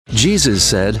Jesus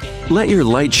said, "Let your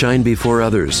light shine before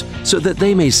others, so that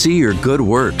they may see your good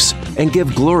works and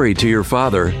give glory to your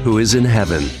Father who is in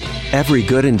heaven." Every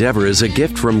good endeavor is a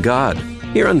gift from God.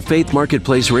 Here on Faith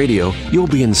Marketplace Radio, you'll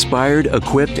be inspired,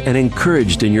 equipped, and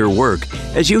encouraged in your work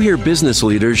as you hear business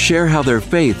leaders share how their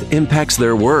faith impacts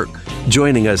their work.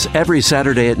 Joining us every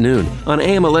Saturday at noon on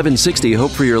AM 1160 Hope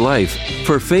for Your Life.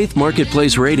 For Faith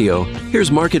Marketplace Radio,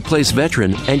 here's Marketplace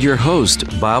veteran and your host,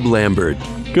 Bob Lambert.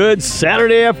 Good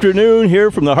Saturday afternoon here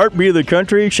from the heartbeat of the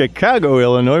country, Chicago,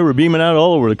 Illinois. We're beaming out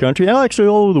all over the country, actually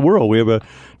all over the world. We have a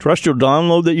terrestrial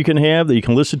download that you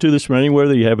can listen to this from anywhere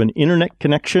that you have an internet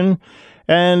connection.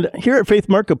 And here at Faith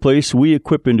Marketplace, we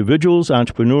equip individuals,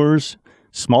 entrepreneurs,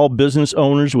 small business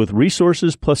owners with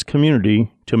resources plus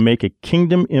community to make a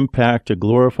kingdom impact to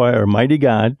glorify our mighty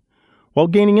God while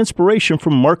gaining inspiration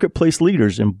from marketplace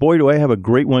leaders. And boy, do I have a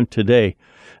great one today.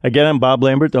 Again, I'm Bob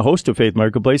Lambert, the host of Faith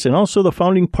Marketplace and also the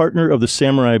founding partner of the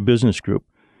Samurai Business Group.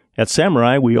 At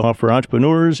Samurai, we offer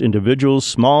entrepreneurs, individuals,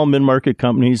 small mid-market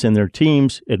companies, and their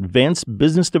teams advanced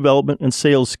business development and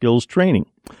sales skills training.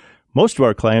 Most of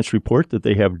our clients report that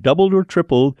they have doubled or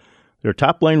tripled their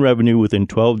top-line revenue within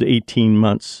 12 to 18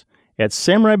 months. At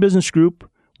Samurai Business Group,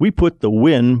 we put the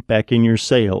win back in your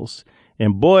sales.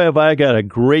 And boy, have I got a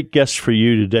great guest for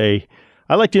you today.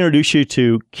 I'd like to introduce you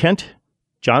to Kent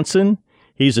Johnson.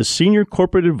 He's a senior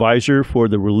corporate advisor for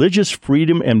the Religious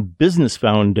Freedom and Business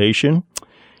Foundation.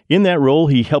 In that role,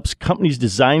 he helps companies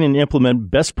design and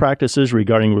implement best practices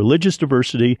regarding religious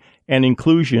diversity and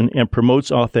inclusion and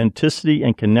promotes authenticity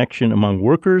and connection among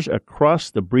workers across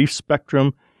the brief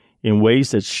spectrum in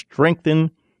ways that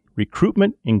strengthen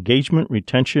recruitment, engagement,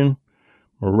 retention,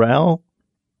 morale,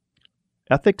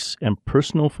 ethics, and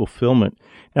personal fulfillment.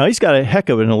 Now, he's got a heck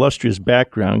of an illustrious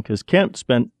background because Kent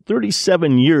spent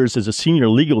 37 years as a senior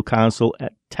legal counsel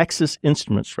at Texas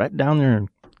Instruments, right down there in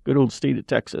good old state of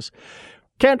Texas.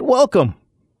 Kent, welcome.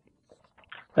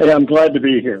 Hey, I'm glad to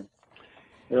be here.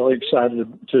 Really excited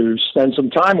to spend some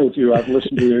time with you. I've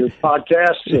listened to your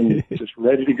podcasts and just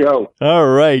ready to go. All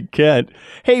right, Kent.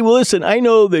 Hey, well, listen, I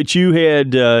know that you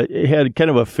had kind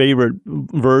of a favorite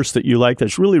verse that you like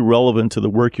that's really relevant to the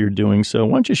work you're doing. So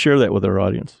why don't you share that with our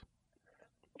audience?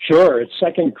 Sure. It's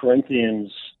 2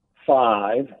 Corinthians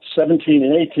 5:17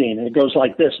 and 18. And it goes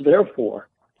like this: "Therefore,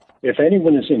 if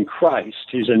anyone is in Christ,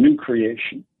 he's a new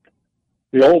creation.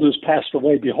 The old has passed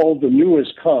away. Behold, the new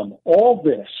has come. All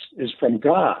this is from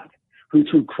God, who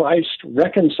through Christ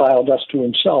reconciled us to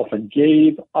himself and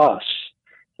gave us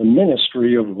the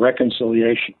ministry of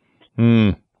reconciliation."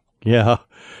 Yeah.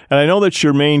 And I know that's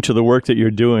germane to the work that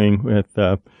you're doing with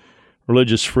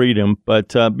religious freedom.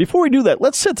 But before we do that,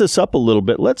 let's set this up a little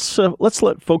bit. Let's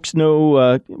let folks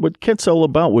know what Kent's all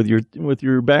about with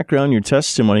your background, your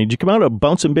testimony. Did you come out a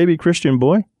bouncing baby Christian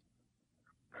boy?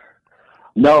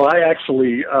 No, I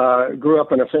actually grew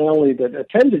up in a family that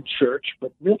attended church,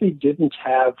 but really didn't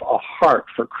have a heart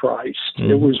for Christ.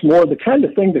 It was more the kind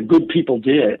of thing that good people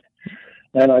did.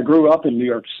 And I grew up in New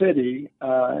York City,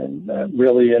 and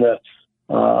really in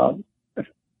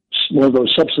one of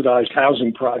those subsidized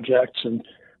housing projects. And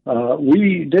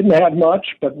we didn't have much,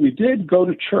 but we did go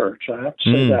to church. I have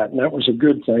to say that, and that was a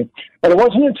good thing. But it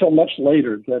wasn't until much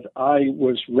later that I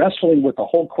was wrestling with the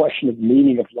whole question of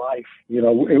meaning of life. And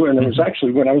it was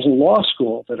actually when I was in law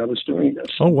school that I was doing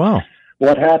this. Oh, wow.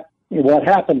 What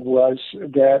happened was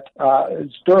that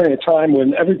it's during a time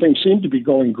when everything seemed to be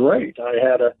going great. I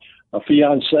had a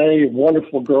fiancée, a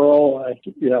wonderful girl.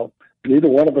 Neither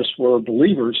one of us were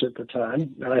believers at the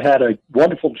time. I had a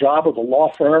wonderful job with a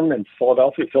law firm in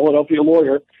Philadelphia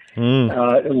lawyer,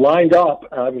 lined up.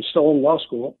 I was still in law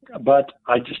school, but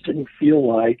I just didn't feel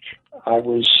like I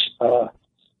was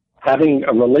having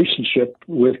a relationship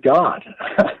with God.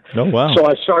 Oh, wow. So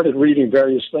I started reading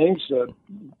various things,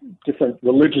 different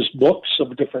religious books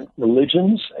of different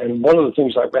religions, and one of the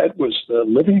things I read was the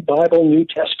Living Bible New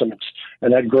Testament,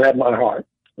 and that grabbed my heart.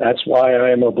 That's why I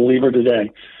am a believer today.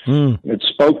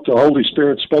 The Holy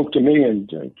Spirit spoke to me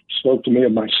and spoke to me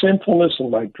of my sinfulness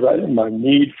and my dread and my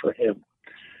need for him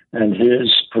and his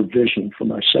provision for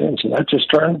my sins. And that just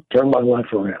turned my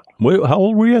life around. Wait, how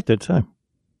old were you at that time?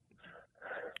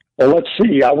 Well, let's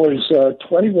see. I was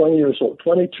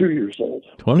 22 years old.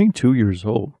 22 years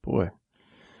old, boy.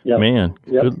 Yep. Man.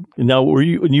 Yep. Now,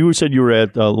 you said you were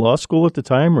at law school at the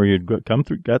time, or you'd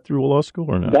got through law school,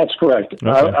 or not? That's correct. Okay.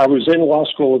 I was in law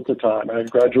school at the time. I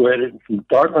graduated from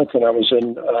Dartmouth, and I was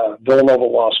in Villanova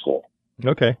Law School.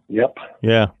 Okay. Yep.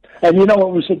 Yeah. And, you know,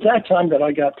 it was at that time that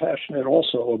I got passionate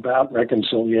also about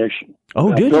reconciliation. Oh,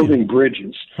 about did building you?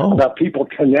 bridges, about people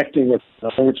connecting with,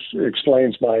 which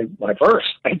explains my verse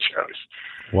I chose.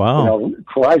 Wow. You know,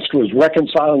 Christ was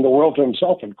reconciling the world to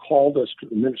himself and called us to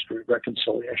the ministry of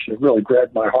reconciliation. It really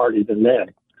grabbed my heart even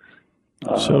then.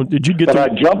 So did you get But I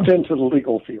jumped into the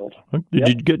legal field. Did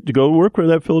you get to go work for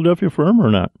that Philadelphia firm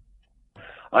or not?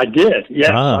 I did, yes.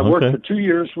 I worked okay. for 2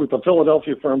 years with a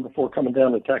Philadelphia firm before coming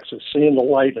down to Texas, seeing the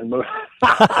light and moving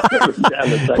down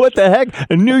to Texas. What the heck?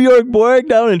 A New York boy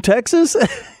down in Texas?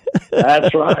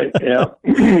 That's right, yeah.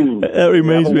 That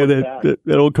reminds me of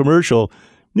that old commercial.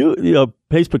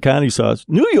 Pace Picani sauce.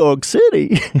 New York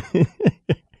City.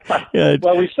 Yeah,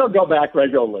 well, we still go back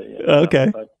regularly. Okay.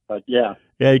 But yeah.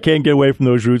 Yeah, you can't get away from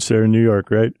those roots there in New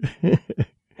York, right?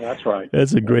 That's right.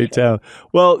 That's a great town.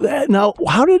 Well, now,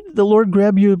 how did the Lord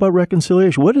grab you about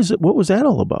reconciliation? What is it? What was that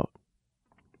all about?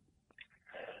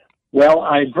 Well,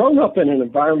 I had grown up in an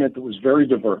environment that was very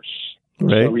diverse.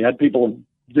 Right. So we had people of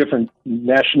different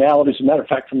nationalities. As a matter of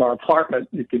fact, from our apartment,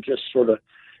 you could just sort of,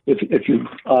 if you,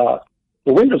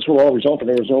 the windows were always open.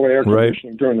 There was no air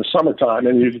conditioning during the summertime,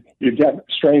 and you'd get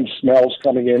strange smells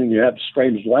coming in, and you had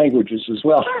strange languages as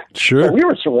well. Sure. So we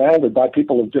were surrounded by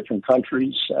people of different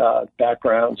countries,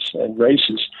 backgrounds, and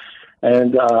races.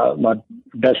 And my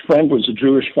best friend was a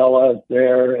Jewish fella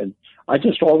there, and I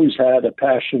just always had a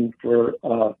passion for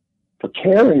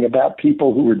caring about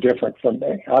people who were different from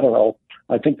me. I don't know.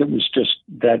 I think it was just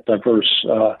that diverse,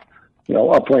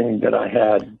 upbringing that I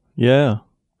had. Yeah.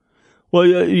 Well,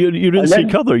 you didn't see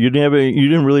color. You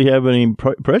didn't really have any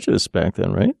prejudice back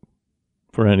then, right?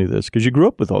 For any of this, because you grew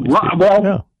up with all these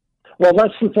people. Well,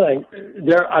 that's the thing.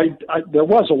 There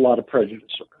was a lot of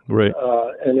prejudice, right?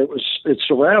 And it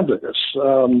surrounded us.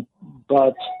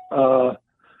 But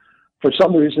for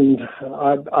some reason,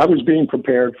 I was being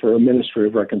prepared for a ministry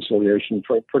of reconciliation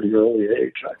from a pretty early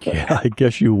age, I think. Yeah, I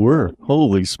guess you were.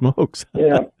 Holy smokes!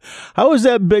 Yeah. How was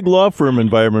that big law firm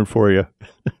environment for you?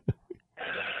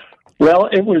 Well,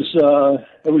 it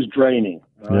was draining.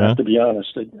 I have to be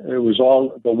honest. It was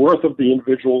all the worth of the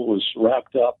individual was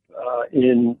wrapped up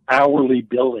in hourly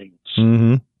billings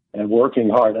and working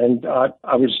hard. And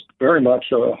I was very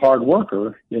much a hard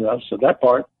worker, so that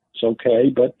part's okay.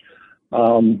 But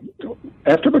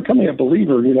after becoming a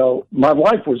believer, my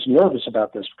wife was nervous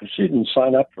about this because she didn't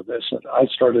sign up for this. And I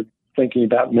started thinking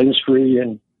about ministry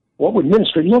and what would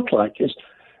ministry look like? Is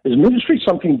ministry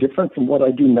something different from what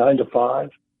I do 9 to 5?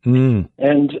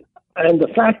 And the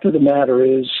fact of the matter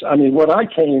is, what I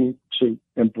came to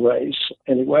embrace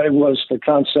anyway was the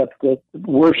concept that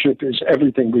worship is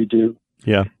everything we do.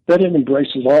 Yeah. That it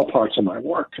embraces all parts of my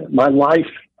work. My life,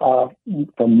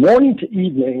 from morning to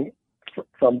evening,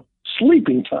 from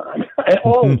sleeping time,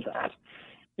 all of that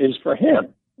is for him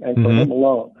and for him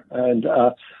alone. And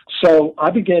so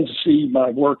I began to see my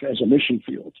work as a mission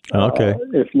field. Okay.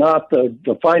 If not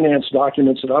the finance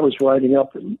documents that I was writing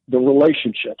up, the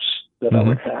relationships that I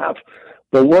would have,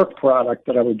 the work product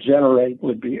that I would generate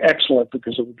would be excellent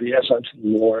because it would be as unto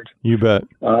the Lord. You bet.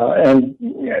 And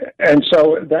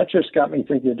so that just got me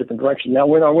thinking a different direction. Now,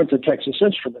 when I went to Texas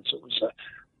Instruments, it was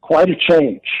quite a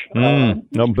change from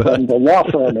the law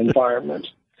firm environment.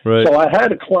 Right. So I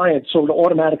had a client sort of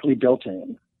automatically built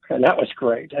in, and that was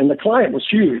great. And the client was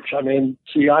huge.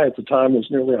 CI at the time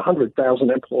was nearly 100,000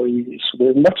 employees.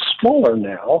 We're much smaller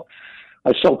now.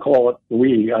 I still call it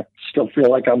we. I still feel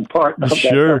like I'm part of that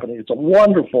company. It's a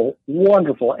wonderful,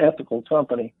 wonderful, ethical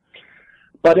company.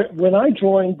 But when I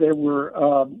joined, there were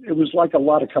it was like a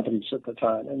lot of companies at the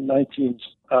time in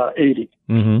 1980.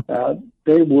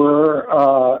 They were,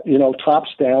 tops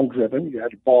down driven. You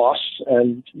had a boss,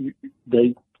 and you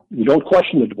don't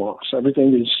question the boss.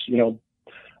 Everything is,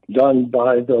 done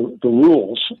by the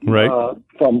rules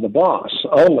from the boss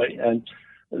only. And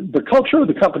the culture of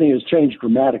the company has changed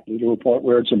dramatically to a point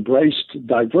where it's embraced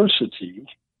diversity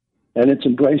and it's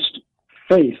embraced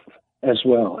faith as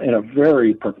well in a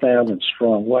very profound and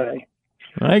strong way.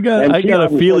 I got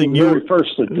a feeling you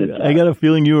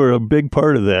were a big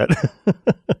part of that.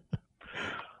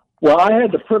 Well, I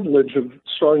had the privilege of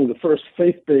starting the first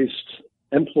faith-based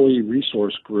employee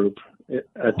resource group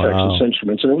at Texas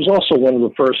Instruments, and it was also one of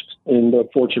the first in the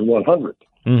Fortune 100.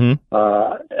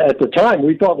 At the time,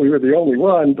 we thought we were the only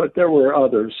one, but there were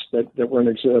others that were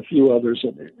a few others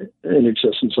in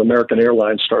existence. American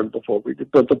Airlines started before we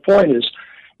did. But the point is,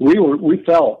 we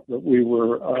felt that we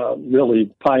were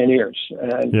really pioneers,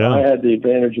 and I had the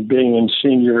advantage of being in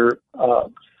senior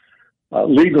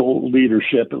legal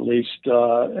leadership, at least,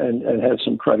 and had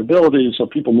some credibility, so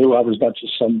people knew I was not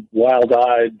just some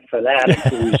wild-eyed fanatic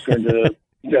who was going to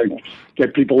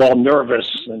get people all nervous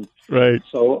and Right.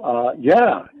 So,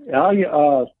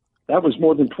 that was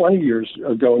more than 20 years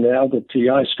ago now that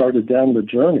TI started down the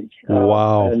journey.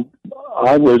 Wow. And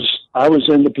I was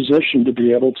in the position to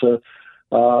be able to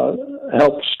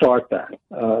help start that.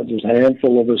 There's a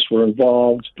handful of us were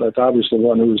involved, but I was the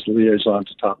one who was the liaison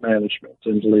to top management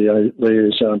and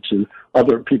liaison to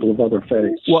other people of other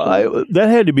faiths. Well, that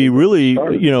had to be really,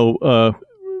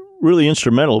 really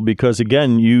instrumental because,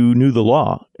 again, you knew the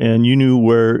law and you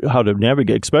knew how to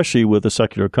navigate, especially with a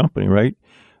secular company, right?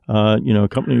 A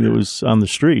company that was on the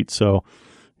street. So,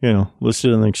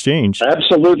 listed on the exchange.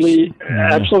 Absolutely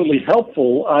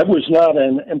helpful. I was not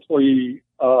an employee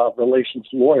relations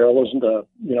lawyer. I wasn't a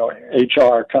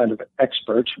HR kind of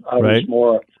expert. I was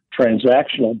more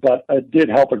transactional, but it did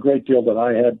help a great deal that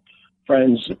I had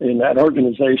friends in that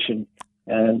organization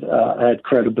and I had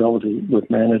credibility with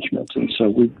management, and so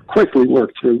we quickly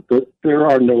worked through. But there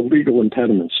are no legal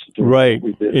impediments to doing what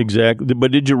we did. Exactly.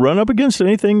 But did you run up against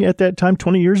anything at that time,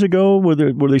 20 years ago? Were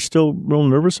they still real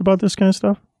nervous about this kind of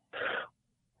stuff?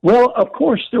 Well, of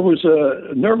course, there was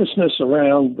a nervousness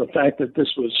around the fact that this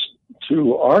was,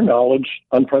 to our knowledge,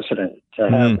 unprecedented.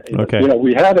 To have,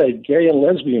 we had a gay and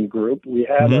lesbian group, we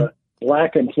had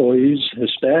Black employees,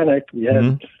 Hispanic, we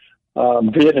had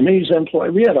Vietnamese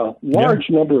employees. We had a large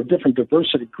number of different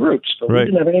diversity groups, but we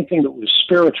didn't have anything that was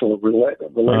spiritual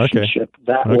relationship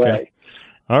that way.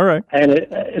 All right, and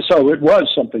so it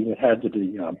was something that had to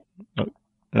be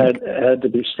had to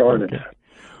be started. Okay.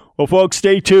 Well, folks,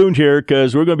 stay tuned here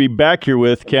because we're going to be back here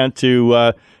with Kent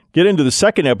to get into the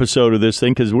second episode of this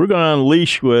thing because we're going to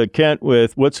unleash Kent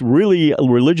with what's really a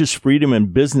Religious Freedom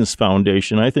and Business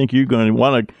Foundation. I think you're going to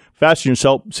want to fasten your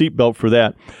seatbelt for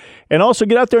that. And also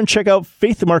get out there and check out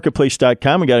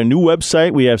faithmarketplace.com. We got a new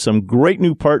website. We have some great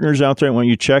new partners out there I want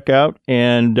you to check out.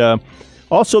 And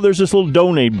also there's this little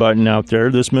donate button out there.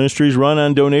 This ministry is run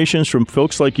on donations from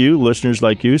folks like you, listeners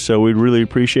like you, so we'd really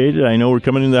appreciate it. I know we're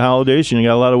coming into the holidays, and you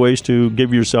got a lot of ways to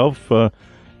give yourself,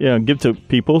 give to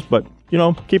people, but,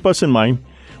 keep us in mind.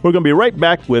 We're going to be right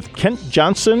back with Kent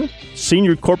Johnson,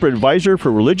 Senior Corporate Advisor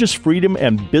for Religious Freedom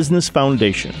and Business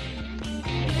Foundation.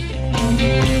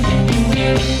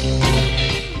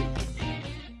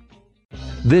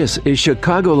 This is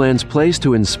Chicagoland's place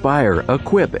to inspire,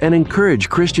 equip, and encourage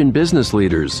Christian business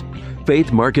leaders.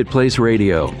 Faith Marketplace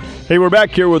Radio. Hey, we're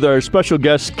back here with our special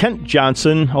guest, Kent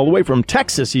Johnson, all the way from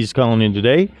Texas. He's calling in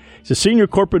today. He's a Senior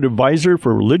Corporate Advisor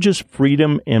for Religious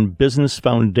Freedom and Business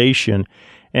Foundation.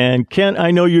 And Kent,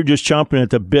 I know you're just chomping at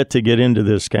the bit to get into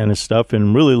this kind of stuff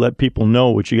and really let people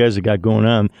know what you guys have got going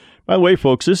on. By the way,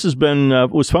 folks, this has been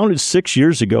was founded 6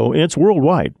 years ago, and it's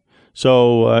worldwide.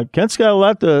 So Kent's got a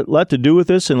lot to do with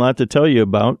this and a lot to tell you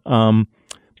about.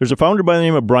 There's a founder by the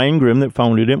name of Brian Grimm that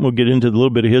founded it, and we'll get into a little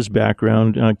bit of his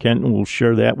background. Kent will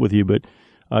share that with you, but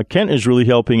Kent is really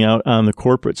helping out on the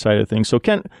corporate side of things. So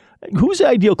Kent, who's the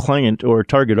ideal client or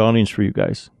target audience for you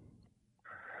guys?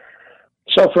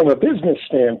 So from a business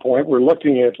standpoint, we're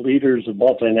looking at leaders of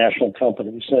multinational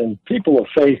companies and people of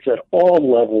faith at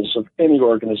all levels of any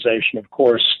organization, of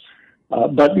course.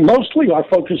 But mostly our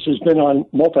focus has been on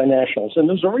multinationals, and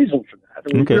there's a reason for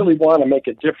that. We really want to make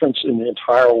a difference in the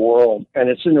entire world. And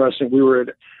it's interesting, we were at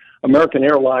American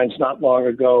Airlines not long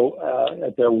ago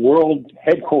at their world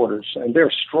headquarters, and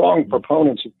they're strong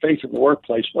proponents of faith in the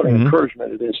workplace. What an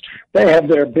encouragement it is. They have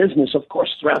their business, of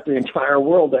course, throughout the entire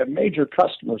world. They have major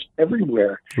customers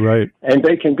everywhere. Right. And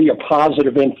they can be a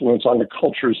positive influence on the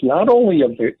cultures, not only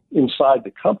of the inside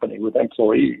the company with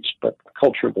employees, but the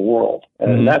culture of the world.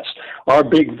 And that's our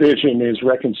big vision, is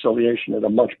reconciliation at a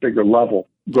much bigger level.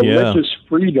 Religious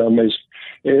freedom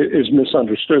is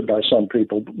misunderstood by some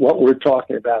people. But what we're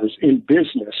talking about is in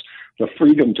business, the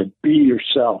freedom to be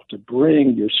yourself, to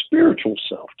bring your spiritual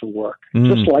self to work.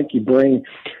 Just like you bring,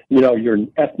 your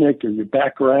ethnic or your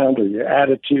background or your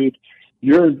attitude,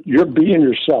 you're being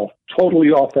yourself,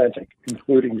 totally authentic,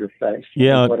 including your faith.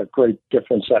 Yeah. And what a great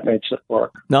difference that makes at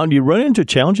work. Now, do you run into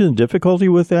challenges and difficulty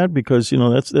with that? Because,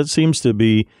 that seems to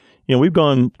be, we've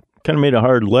kind of made a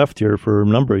hard left here for a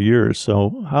number of years.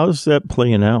 So how's that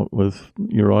playing out with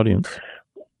your audience?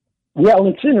 Well,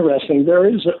 it's interesting. There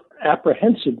is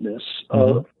apprehensiveness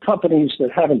of companies that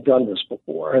haven't done this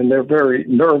before, and they're very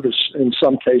nervous in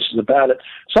some cases about it.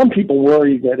 Some people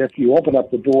worry that if you open up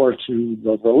the door to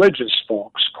the religious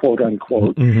folks, quote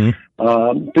unquote,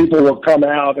 people will come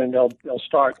out and they'll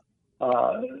start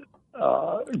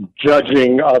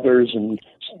judging others and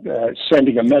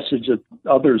sending a message that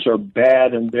others are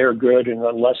bad and they're good, and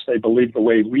unless they believe the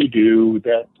way we do,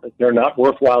 that they're not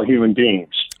worthwhile human beings.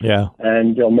 Yeah.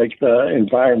 And they'll make the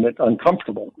environment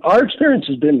uncomfortable. Our experience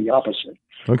has been the opposite.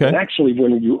 Okay. And actually,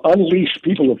 when you unleash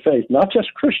people of faith, not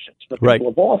just Christians, but people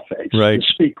of all faiths, to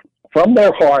speak from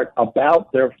their heart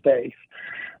about their faith,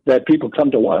 that people come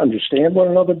to understand one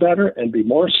another better and be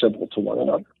more civil to one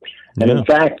another. And in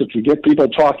fact, if you get people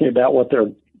talking about what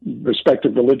their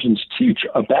respective religions teach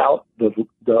about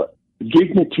the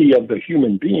dignity of the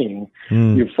human being,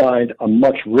 you find a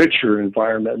much richer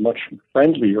environment, much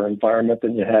friendlier environment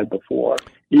than you had before,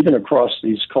 even across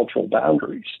these cultural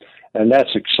boundaries. And that's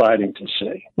exciting to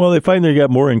see. Well, they find they got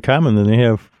more in common than they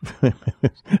have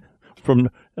from,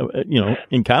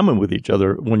 in common with each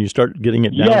other when you start getting it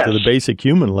down to the basic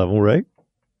human level, right?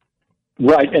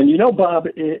 Right. And, Bob,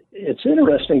 it's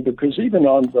interesting because even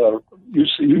on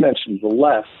you mentioned the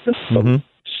left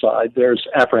side, there's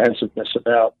apprehensiveness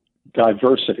about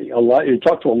diversity. You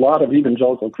talk to a lot of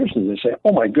evangelical Christians, they say,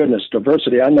 oh, my goodness,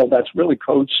 diversity. I know that's really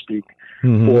code speak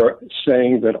for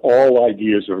saying that all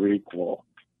ideas are equal.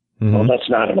 Well, that's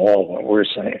not at all what we're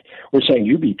saying. We're saying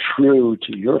you be true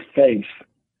to your faith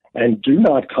and do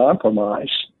not compromise.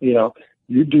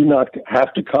 You do not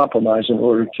have to compromise in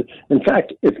order to. In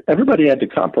fact, if everybody had to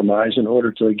compromise in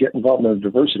order to get involved in a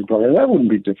diversity program, that wouldn't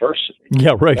be diversity.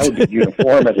 Yeah, right. That would be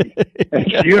uniformity.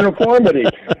 It's uniformity.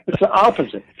 It's the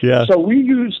opposite. Yeah. So we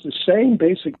use the same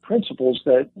basic principles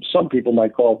that some people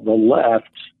might call the left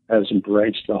has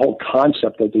embraced, the whole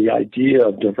concept of the idea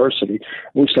of diversity.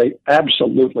 We say,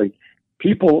 absolutely,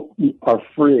 people are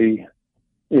free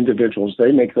individuals.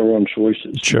 They make their own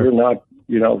choices. Sure. We're not,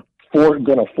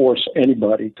 going to force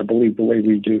anybody to believe the way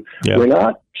we do. Yeah. We're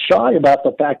not shy about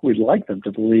the fact we'd like them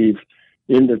to believe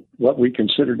in what we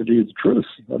consider to be the truth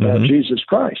about Jesus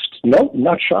Christ. No,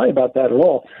 not shy about that at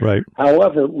all. Right.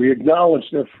 However, we acknowledge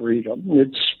their freedom.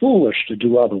 It's foolish to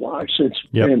do otherwise.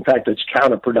 In fact, it's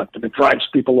counterproductive. It drives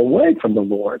people away from the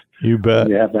Lord. You bet.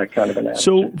 You have that kind of an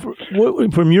attitude. So,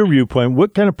 from your viewpoint,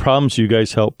 what kind of problems do you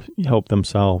guys help them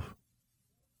solve?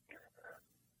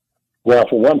 Well,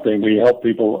 for one thing, we help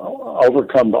people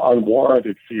overcome the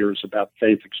unwarranted fears about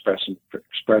faith expression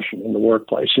in the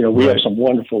workplace. We have some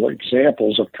wonderful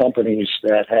examples of companies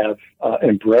that have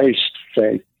embraced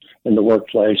faith in the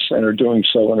workplace and are doing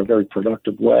so in a very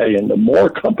productive way. And the more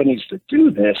companies that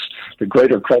do this, the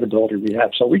greater credibility we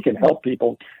have. So we can help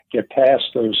people get past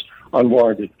those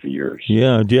unwarranted fears.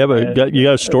 Yeah. Do you have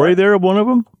a story there of one of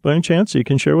them, by any chance, you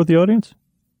can share with the audience?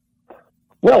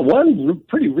 Well, one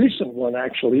pretty recent one,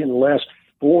 actually, in the last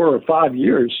 4 or 5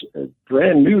 years,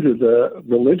 brand new to the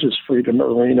religious freedom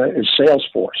arena, is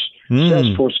Salesforce,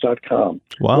 Salesforce.com.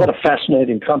 Wow. What a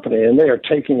fascinating company, and they are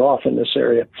taking off in this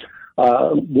area.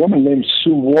 A woman named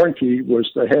Sue Warnke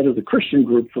was the head of the Christian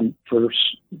group for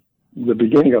the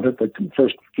beginning of it, the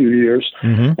first few years,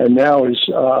 and now is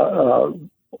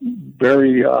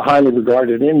very highly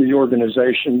regarded in the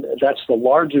organization. That's the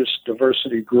largest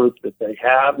diversity group that they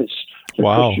have. It's the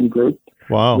Christian group.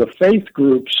 Wow. The faith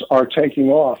groups are taking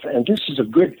off, and this is a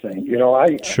good thing.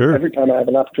 Every time I have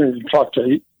an opportunity to talk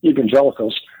to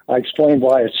evangelicals, I explain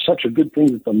why it's such a good thing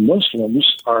that the Muslims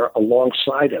are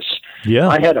alongside us. Yeah.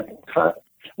 I had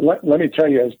let me tell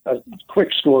you a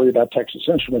quick story about Texas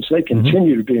Instruments. They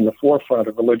continue to be in the forefront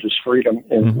of religious freedom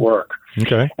in work.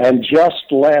 Okay. And just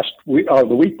the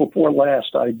week before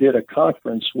last, I did a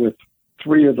conference with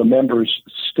 3 of the members,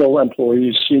 still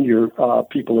employees, senior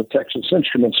people at Texas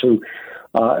Instruments who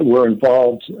were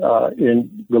involved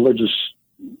in religious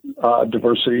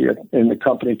diversity in the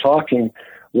company, talking.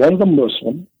 One of them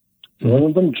Muslim, one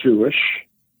of them Jewish.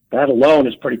 That alone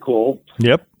is pretty cool.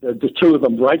 Yep. The 2 of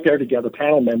them right there together,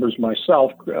 panel members,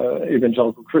 myself,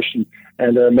 evangelical Christian,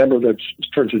 and a member of the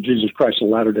Church of Jesus Christ of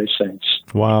Latter-day Saints.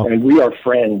 Wow. And we are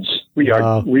friends. We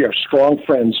are strong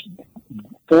friends,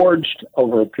 forged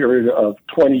over a period of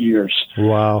 20 years.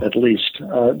 Wow. At least,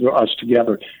 us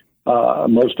together.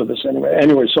 Most of us anyway.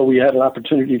 Anyway, so we had an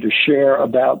opportunity to share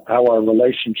about how our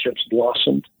relationships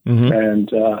blossomed.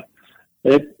 And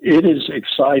it is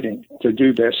exciting to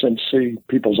do this and see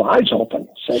people's eyes open.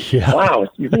 Say, wow,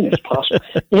 you mean it's possible?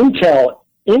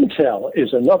 Intel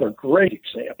is another great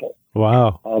example.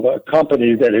 Wow. Of a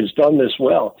company that has done this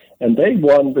well. And they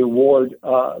won the award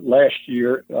last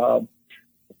year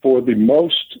for the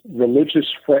most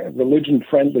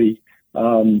religion-friendly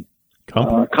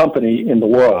company in the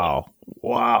world.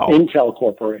 Wow. Intel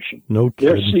Corporation. No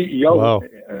kidding. Their CEO,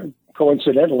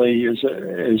 coincidentally, is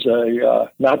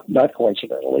not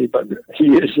coincidentally, but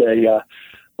he is a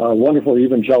wonderful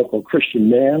evangelical Christian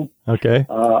man. Okay.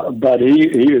 But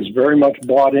he is very much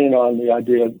bought in on the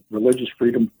idea of religious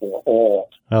freedom for all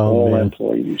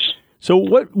employees. So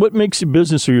what makes your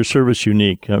business or your service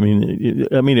unique? I mean,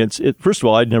 it's first of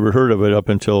all, I'd never heard of it up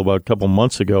until about a couple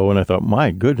months ago, and I thought, my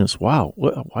goodness, wow,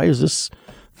 why is this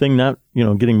thing not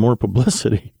getting more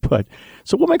publicity? But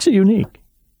so what makes it unique?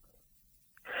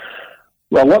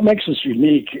 Well, what makes us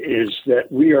unique is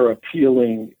that we are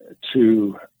appealing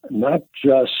to not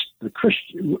just the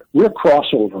Christian. We're a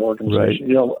crossover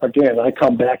organization. Right. Again, I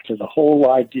come back to the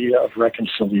whole idea of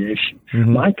reconciliation.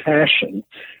 Mm-hmm. My passion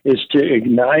is to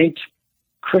ignite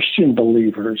Christian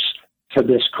believers to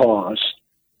this cause.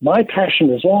 My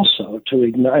passion is also to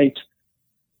ignite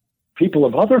people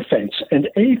of other faiths and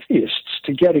atheists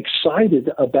to get excited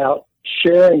about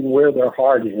sharing where their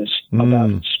heart is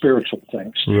about spiritual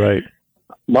things. Right.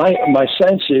 My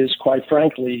sense is, quite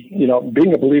frankly,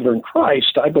 being a believer in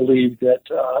Christ, I believe that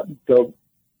the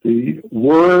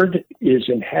Word is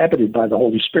inhabited by the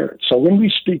Holy Spirit. So when we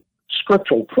speak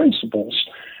scriptural principles,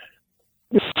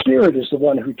 the Spirit is the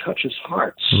one who touches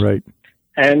hearts. Right.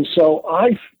 And so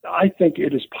I think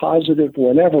it is positive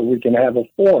whenever we can have a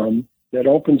forum that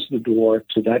opens the door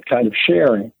to that kind of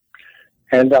sharing.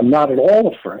 And I'm not at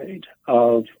all afraid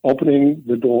of opening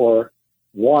the door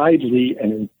widely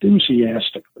and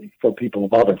enthusiastically for people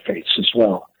of other faiths as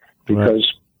well, because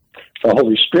the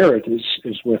Holy Spirit is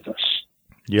with us.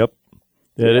 Yep.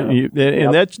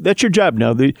 And that's your job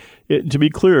now. To be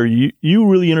clear, you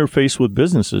really interface with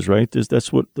businesses, right?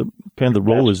 That's what the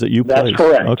role is that you play. That's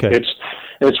correct. Okay.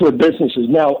 It's with businesses.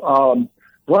 Now,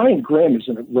 Brian Grimm is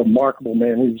a remarkable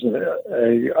man. He was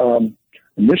a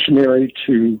missionary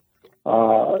to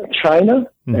China,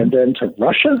 and then to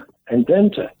Russia, and then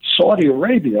to Saudi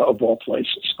Arabia, of all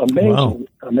places.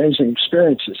 Amazing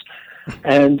experiences.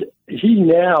 And he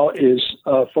now is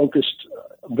focused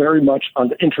very much on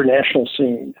the international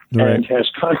scene, and has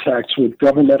contacts with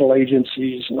governmental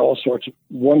agencies and all sorts of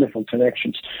wonderful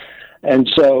connections. And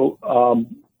so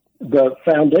the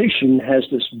foundation has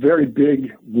this very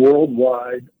big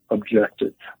worldwide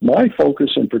objective. My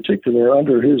focus in particular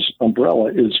under his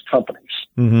umbrella is companies.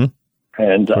 Mm-hmm.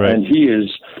 And he has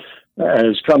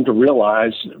come to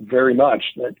realize very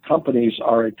much that companies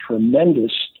are a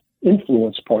tremendous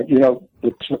influence point. The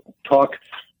talk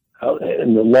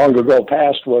in the long ago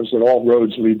past was that all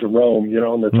roads lead to Rome.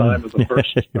 In the time of the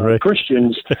first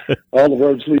Christians, all the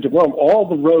roads lead to Rome. All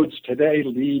the roads today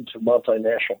lead to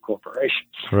multinational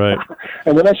corporations. Right.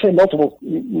 And when I say multiple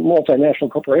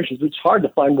multinational corporations, it's hard to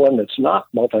find one that's not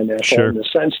multinational in the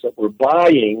sense that we're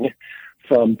buying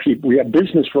from people. We have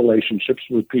business relationships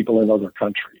with people in other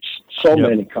countries. So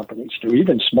many companies do,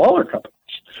 even smaller companies.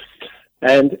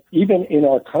 And even in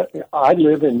our country, I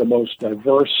live in the most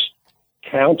diverse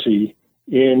county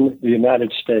in the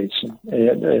United States.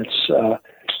 It's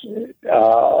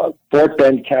Fort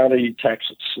Bend County,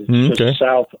 Texas. It's just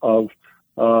south of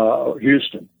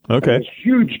Houston. Okay. There's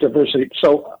huge diversity.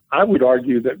 So I would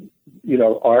argue that, you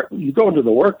go into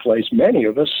the workplace, many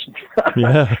of us,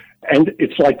 and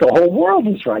it's like the whole world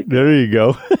is right there. There you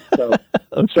go.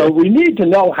 So we need to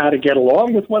know how to get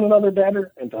along with one another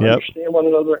better, and to understand one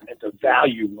another, and to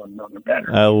value one another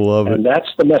better. I love it. And that's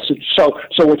the message. So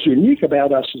what's unique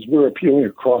about us is we're appealing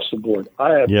across the board.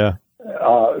 I have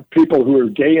people who are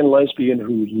gay and lesbian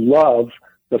who love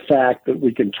the fact that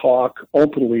we can talk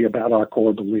openly about our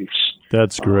core beliefs.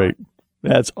 That's great.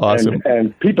 That's awesome.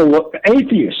 And people,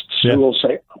 atheists, who will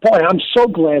say, boy, I'm so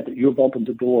glad that you've opened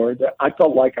the door. That I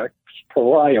felt like a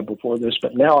pariah before this,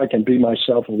 but now I can be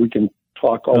myself and we can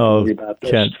talk openly about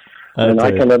this. Kent, and I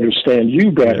can understand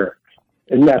you better.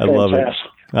 Isn't that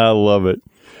fantastic? I love it.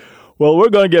 Well, we're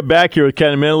going to get back here with Ken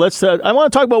in a minute. I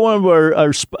want to talk about one of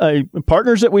our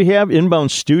partners that we have, Inbound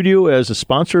Studio, as a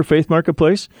sponsor of Faith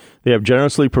Marketplace. They have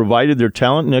generously provided their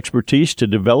talent and expertise to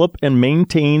develop and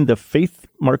maintain the Faith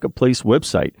Marketplace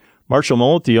website. Marshall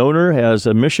Mullet, the owner, has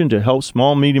a mission to help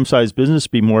small, medium-sized business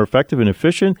be more effective and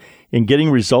efficient in getting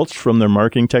results from their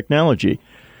marketing technology.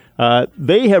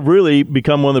 They have really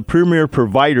become one of the premier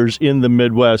providers in the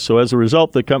Midwest. So as a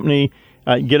result, the company,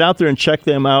 get out there and check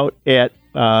them out at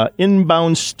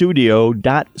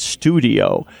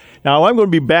inboundstudio.studio. Now, I'm going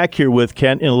to be back here with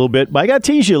Kent in a little bit, but I got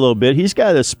to tease you a little bit. He's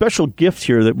got a special gift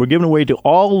here that we're giving away to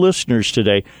all listeners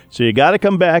today. So you got to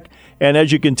come back. And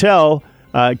as you can tell,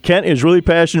 Kent is really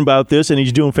passionate about this, and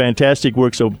he's doing fantastic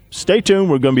work. So stay tuned.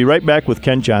 We're going to be right back with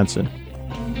Kent Johnson.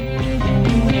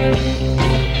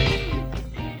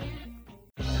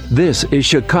 This is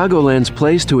Chicagoland's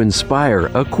place to inspire,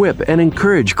 equip, and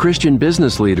encourage Christian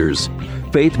business leaders.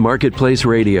 Faith Marketplace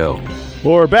Radio.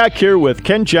 Well, we're back here with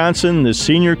Ken Johnson, the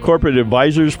Senior Corporate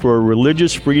Advisors for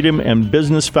Religious Freedom and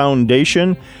Business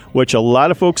Foundation, which a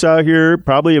lot of folks out here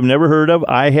probably have never heard of.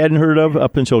 I hadn't heard of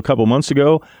up until a couple months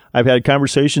ago. I've had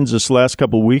conversations this last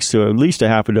couple of weeks to at least a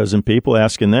half a dozen people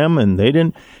asking them, and they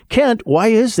didn't. Kent, why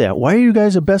is that? Why are you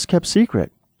guys a best-kept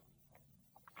secret?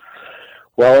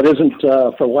 Well, it isn't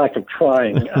for lack of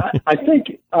trying. I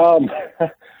think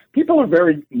people are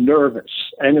very nervous,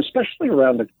 and especially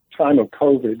around the time of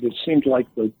COVID, it seemed like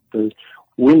the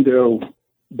window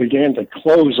began to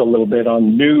close a little bit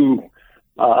on new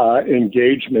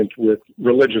engagement with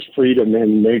religious freedom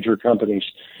in major companies.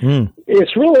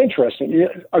 It's really interesting.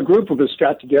 A group of us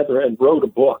got together and wrote a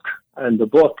book, and the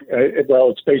book,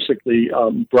 it's basically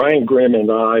Brian Grimm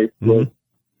and I wrote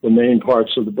the main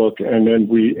parts of the book, and then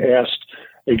we asked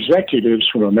executives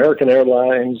from American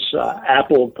Airlines,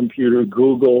 Apple Computer,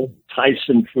 Google,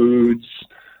 Tyson Foods,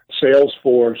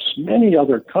 Salesforce, many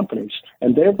other companies,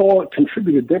 and they've all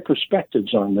contributed their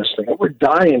perspectives on this thing. We're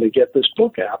dying to get this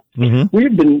book out.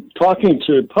 We've been talking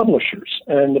to publishers,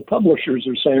 and the publishers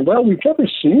are saying, well, we've never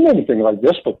seen anything like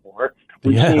this before.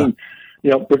 We've seen,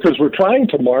 because we're trying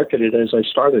to market it, as I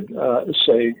started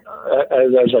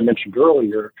as I mentioned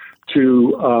earlier,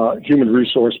 to human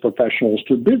resource professionals,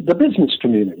 to the business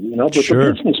community, but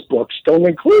the business books don't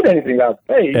include anything about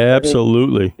faith.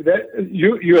 Absolutely.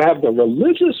 You have the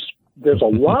religious, there's a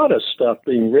lot of stuff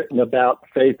being written about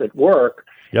faith at work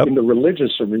in the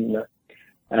religious arena,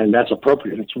 and that's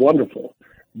appropriate. It's wonderful.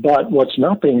 But what's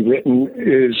not being written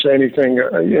is anything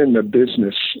in the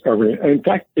business arena. In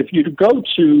fact, if you go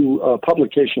to a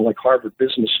publication like Harvard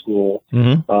Business School,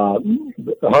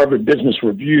 the Harvard Business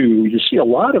Review, you see a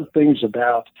lot of things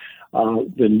about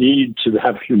the need to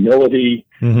have humility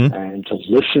and to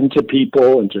listen to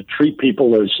people and to treat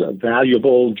people as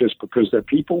valuable just because they're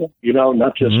people,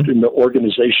 not just in the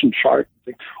organization chart.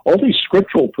 All these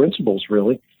scriptural principles,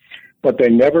 really, but they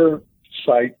never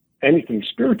cite anything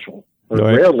spiritual. Or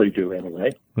rarely do,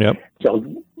 anyway. So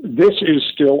this is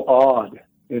still odd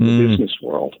in the business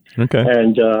world.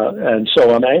 And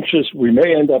so I'm anxious. We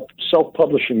may end up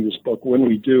self-publishing this book. When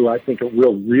we do, I think it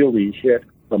will really hit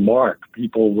the mark.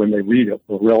 People, when they read it,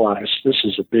 will realize this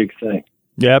is a big thing.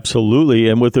 Yeah, absolutely.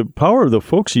 And with the power of the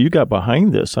folks you got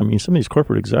behind this, I mean, some of these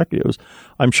corporate executives,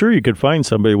 I'm sure you could find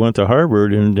somebody who went to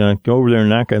Harvard and go over there and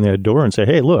knock on that door and say,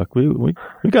 hey, look, we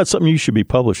got something you should be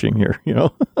publishing here,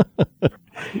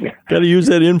 Got to use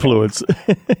that influence.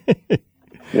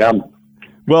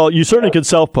 Well, you certainly could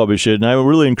self-publish it, and I would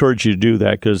really encourage you to do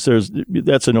that because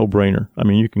that's a no-brainer. I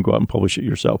mean, you can go out and publish it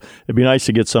yourself. It'd be nice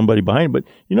to get somebody behind it,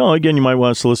 but, again, you might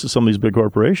want to solicit some of these big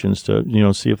corporations to,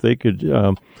 see if they could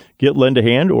lend a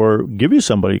hand or give you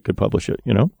somebody who could publish it,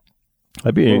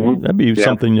 That'd be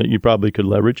something that you probably could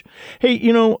leverage. Hey,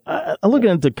 I'm looking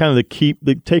at the kind of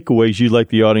the takeaways you'd like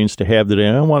the audience to have today.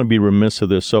 I don't want to be remiss of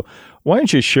this, so why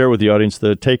don't you share with the audience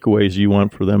the takeaways you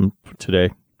want for them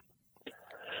today?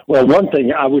 Well, one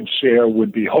thing I would share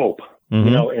would be hope.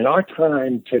 In our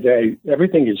time today,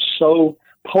 everything is so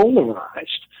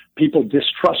polarized. People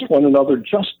distrust one another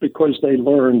just because they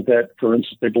learn that, for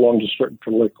instance, they belong to a certain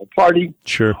political party,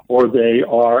 or they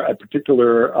are a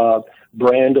particular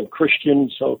brand of Christian.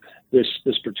 So this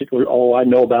particular, I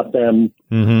know about them,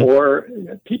 or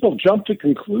people jump to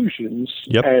conclusions,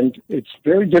 and it's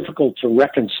very difficult to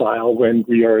reconcile when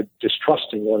we are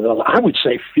distrusting one another. I would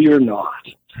say, fear not.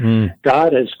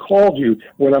 God has called you.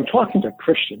 When I'm talking to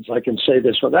Christians, I can say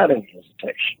this without any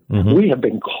hesitation. We have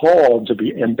been called to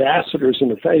be ambassadors in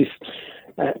the faith,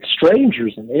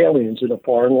 strangers and aliens in a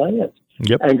foreign land.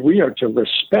 And we are to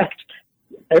respect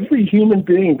every human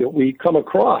being that we come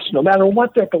across, no matter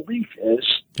what their belief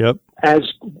is, as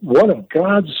one of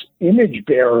God's image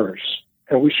bearers.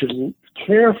 And we should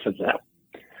care for them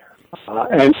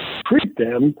and treat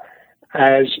them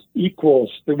as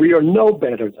equals, that we are no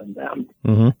better than them.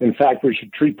 In fact, we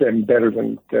should treat them better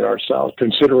than ourselves,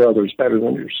 consider others better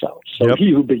than yourselves. So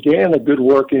he who began a good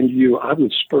work in you, I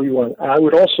would spur you on. I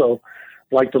would also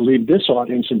like to leave this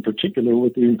audience in particular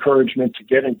with the encouragement to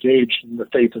get engaged in the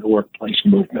Faith in the Workplace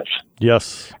movement.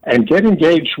 And get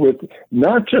engaged with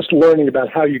not just learning about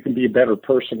how you can be a better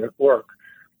person at work,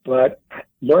 but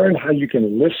learn how you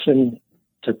can listen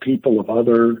to people of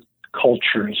other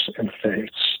cultures and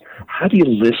faiths. How do you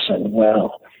listen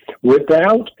well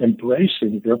without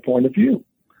embracing their point of view?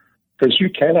 Because you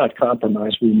cannot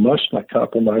compromise. We must not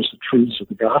compromise the truths of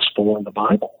the gospel and the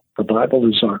Bible. The Bible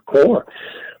is our core.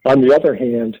 On the other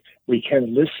hand, we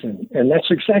can listen. And that's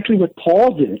exactly what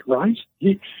Paul did, right?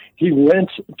 He went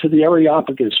to the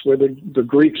Areopagus where the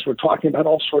Greeks were talking about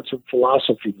all sorts of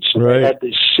philosophies. So Right. They had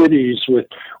these cities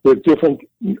with different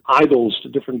idols to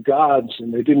different gods,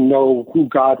 and they didn't know who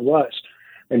God was.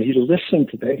 And he listened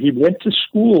to them. He went to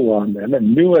school on them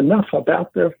and knew enough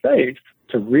about their faith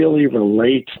to really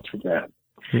relate to them.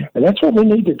 Yeah. And that's what we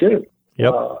need to do.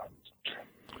 Yep.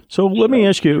 So let me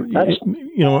ask you,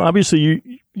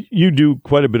 obviously you do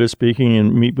quite a bit of speaking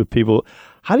and meet with people.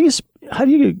 How do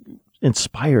you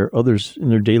inspire others in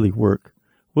their daily work?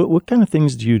 What kind of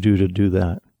things do you do to do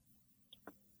that?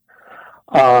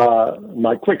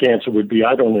 My quick answer would be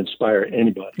I don't inspire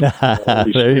anybody.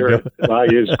 There you go.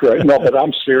 Is great. No, but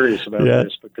I'm serious about Yeah.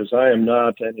 this because I am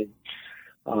not any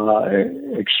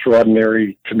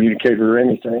extraordinary communicator or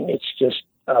anything. It's just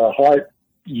heart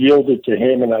yielded to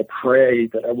him, and I pray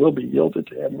that I will be yielded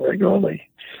to him regularly.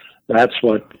 That's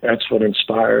what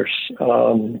inspires.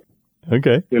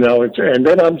 Okay. And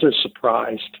then I'm just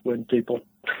surprised when people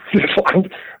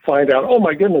find out, oh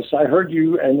my goodness, I heard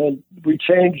you, and then we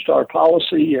changed our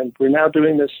policy, and we're now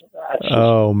doing this.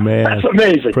 Oh man, that's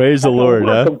amazing! Praise the Lord,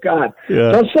 huh? huh? Of God,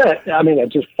 Yeah. Don't say it. I mean,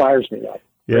 it just fires me up.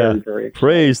 Yeah. Very, very exciting.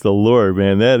 Praise the Lord,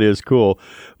 man. That is cool.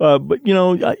 But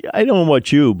I don't know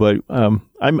about you, but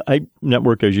I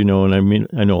network, as you know, and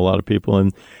I know a lot of people,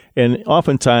 and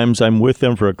oftentimes I'm with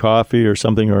them for a coffee or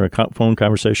something, or a phone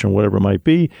conversation, or whatever it might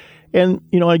be. And,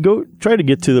 I go try to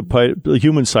get to the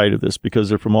human side of this because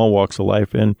they're from all walks of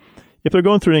life. And if they're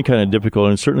going through any kind of difficulty,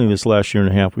 and certainly this last year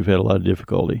and a half, we've had a lot of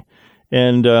difficulty.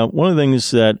 And one of the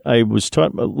things that I was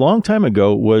taught a long time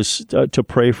ago was to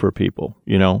pray for people,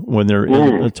 when they're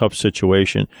in a tough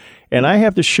situation. And I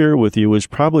have to share with you, it was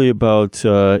probably about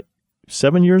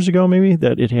 7 years ago, maybe,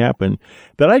 that it happened,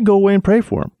 that I'd go away and pray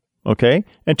for them, okay?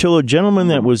 Until a gentleman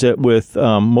that was with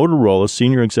Motorola,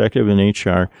 senior executive in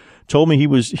HR, told me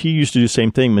he used to do the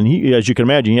same thing. And he, as you can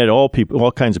imagine, he had all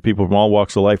kinds of people from all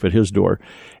walks of life at his door.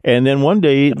 And then one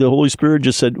day the Holy Spirit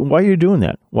just said, why are you doing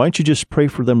that? Why don't you just pray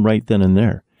for them right then and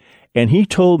there? And he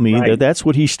told me that that's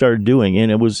what he started doing.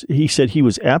 And he said he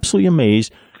was absolutely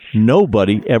amazed.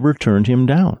 Nobody ever turned him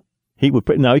down. He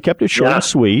kept it short and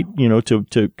sweet,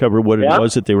 to cover what it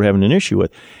was that they were having an issue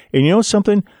with. And you know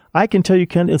something? I can tell you,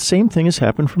 Ken, the same thing has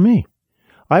happened for me.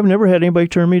 I've never had anybody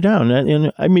turn me down,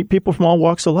 and I meet people from all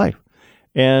walks of life.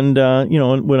 And,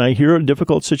 when I hear a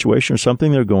difficult situation or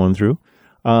something they're going through,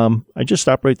 I just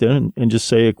stop right there and just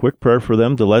say a quick prayer for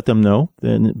them to let them know,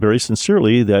 and very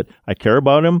sincerely, that I care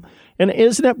about them. And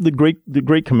isn't that the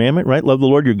great commandment, right? Love the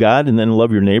Lord your God, and then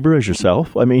love your neighbor as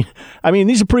yourself. I mean,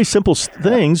 these are pretty simple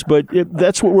things, but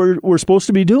that's what we're supposed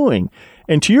to be doing.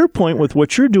 And to your point with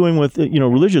what you're doing with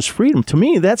religious freedom, to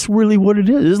me, that's really what it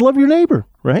is love your neighbor,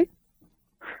 right?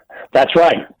 That's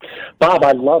right, Bob.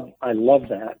 I love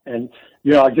that. And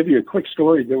I'll give you a quick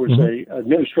story. There was a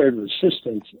administrative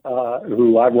assistant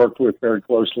who I worked with very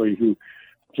closely, who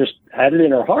just had it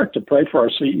in her heart to pray for our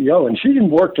CEO. And she didn't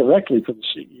work directly for the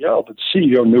CEO, but the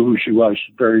CEO knew who she was.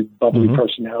 She's a very bubbly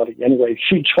personality. Anyway,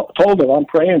 she told him, "I'm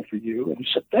praying for you," and he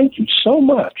said, "Thank you so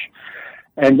much."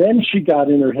 And then she got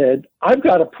in her head, "I've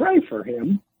got to pray for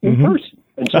him in person."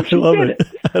 And so she did it.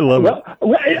 I love it.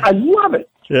 I love it.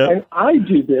 Yeah. And I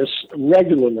do this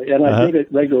regularly, and I did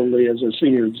it regularly as a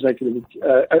senior executive.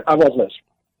 I wasn't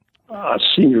a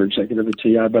senior executive at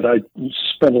TI, but I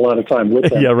spent a lot of time with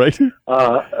them. Yeah, right.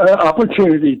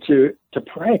 Opportunity to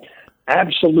pray.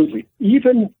 Absolutely.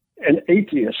 Even an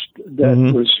atheist that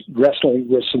was wrestling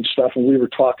with some stuff, and we were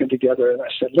talking together, and I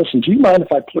said, "Listen, do you mind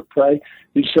if I pray?"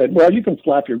 He said, "Well, you can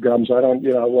flap your gums. I don't,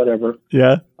 whatever."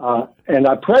 Yeah. And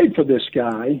I prayed for this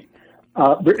guy.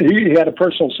 He had a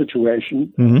personal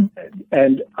situation,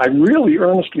 and I really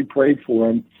earnestly prayed for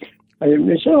him. And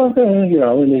he said,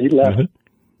 and he left.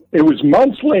 It was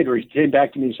months later he came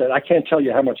back to me and said, "I can't tell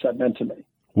you how much that meant to me."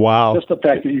 Wow. Just the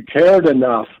fact that you cared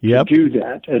enough to do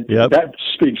that. That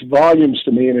speaks volumes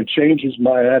to me, and it changes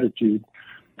my attitude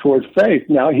toward faith.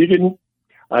 Now,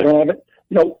 I don't have it.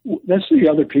 That's the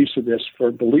other piece of this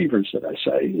for believers that I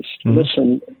say is,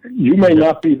 listen, you may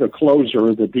not be the closer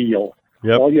of the deal.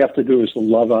 All you have to do is to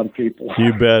love on people.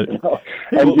 You bet.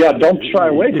 And don't shy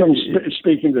away from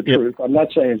speaking the truth. I'm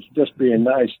not saying it's just being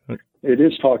nice. It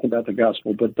is talking about the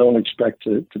gospel, but don't expect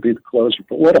to be the closer.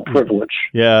 But what a privilege.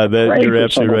 Yeah, you're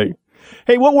absolutely right.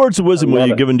 Hey, what words of wisdom will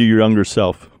you give to your younger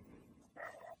self?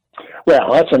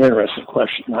 Well, that's an interesting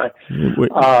question.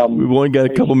 We've only got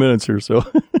a couple minutes here, so.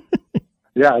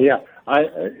 Yeah.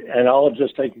 I'll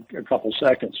just take a couple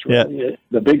seconds. Right? Yeah.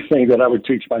 The big thing that I would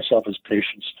teach myself is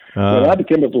patience. When I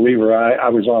became a believer, I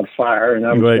was on fire, and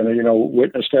I was going to,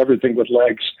 witness to everything with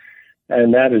legs.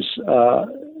 and that is,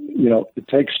 it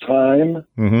takes time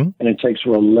and it takes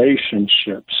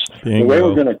relationships. The way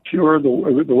we're going to cure, the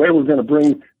way we're going to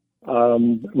bring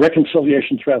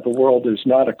reconciliation throughout the world is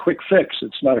not a quick fix.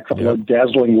 It's not a couple of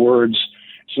dazzling words.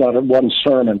 It's not one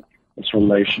sermon. It's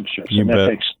relationships, and that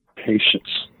takes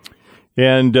patience.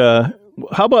 And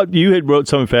how about you had wrote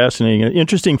something fascinating,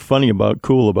 interesting, funny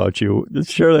cool about you.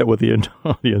 Let's share that with the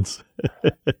audience.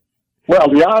 Well,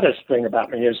 the oddest thing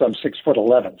about me is I'm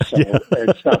 6'11", so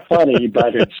it's not funny,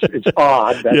 but it's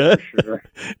odd, that's for sure.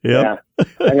 Yeah.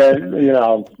 And I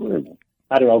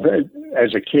don't know.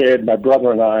 As a kid, my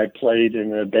brother and I played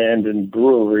in an abandoned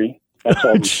brewery. That's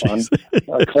always fun.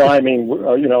 Climbing,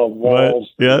 walls,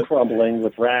 crumbling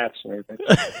with rats and everything.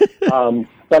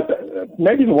 But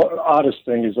maybe the oddest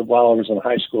thing is that while I was in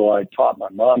high school, I taught my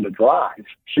mom to drive.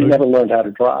 She never learned how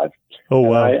to drive. Oh,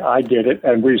 wow. I did it,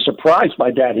 and we surprised my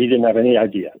dad. He didn't have any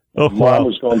idea. Mom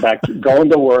was going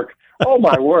to work. Oh,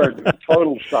 my word,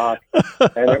 total shock.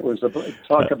 And it was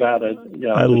talk about it,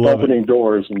 opening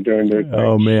doors and doing their thing.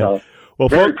 Oh, man. So, well,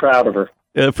 very proud of her.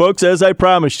 Folks, as I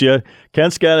promised you,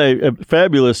 Kent's got a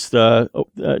fabulous thing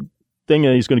that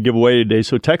he's going to give away today.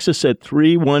 So text us at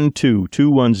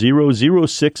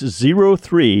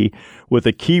 312-210-0603 with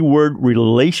the keyword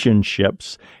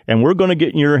relationships. And we're going to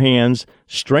get in your hands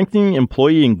strengthening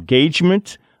employee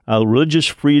engagement, religious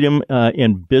freedom,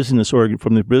 and business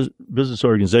from the business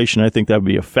organization. I think that would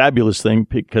be a fabulous thing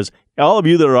because all of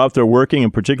you that are out there working,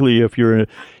 and particularly if you're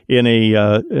in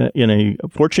a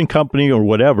Fortune company or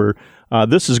whatever,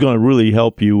 this is going to really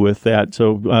help you with that.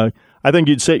 So I think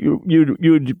you'd say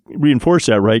you'd reinforce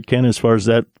that, right, Ken, as far as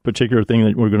that particular thing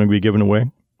that we're going to be giving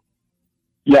away?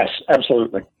 Yes,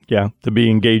 absolutely. Yeah, to be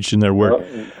engaged in their work.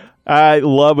 I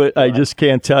love it. I just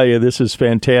can't tell you. This is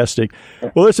fantastic.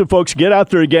 Well, listen, folks, get out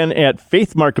there again at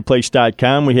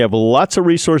faithmarketplace.com. We have lots of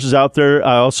resources out there.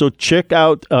 Also, check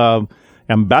out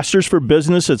Ambassadors for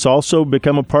Business. It's also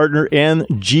become a partner, and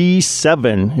G7.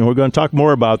 And we're going to talk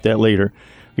more about that later.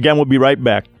 Again, we'll be right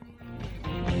back.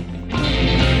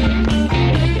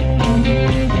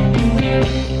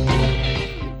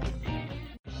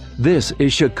 This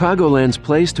is Chicagoland's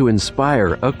place to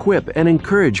inspire, equip, and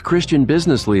encourage Christian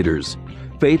business leaders.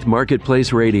 Faith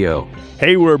Marketplace Radio.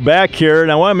 Hey, we're back here,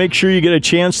 and I want to make sure you get a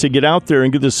chance to get out there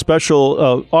and get this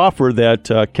special offer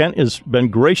that Kent has been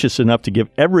gracious enough to give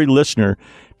every listener.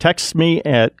 Text me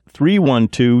at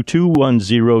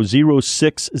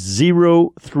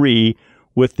 312-210-0603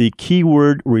 with the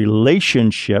keyword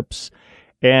relationships.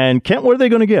 And Kent, what are they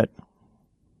going to get?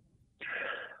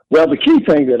 Well, the key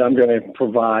thing that I'm going to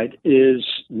provide is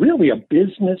really a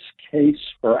business case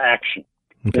for action.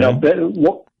 Okay.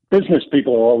 Business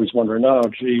people are always wondering,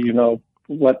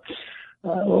 what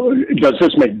does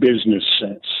this make business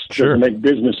sense? Sure. Does it make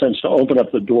business sense to open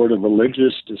up the door to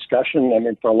religious discussion? I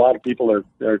mean, for a lot of people,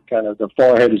 they're kind of, their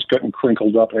forehead is getting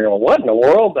crinkled up, and they go, what in the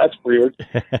world? That's weird.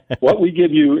 What we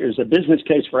give you is a business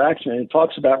case for action, and it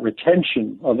talks about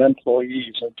retention of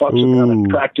employees. It talks about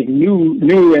attracting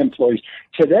new employees.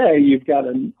 Today, you've got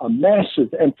a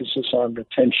massive emphasis on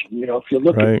retention. If you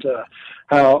look at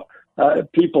how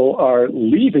people are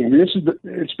leaving,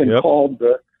 it's been called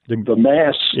the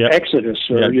mass exodus,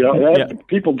 or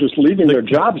people just leaving their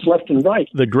jobs left and right.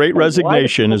 The Great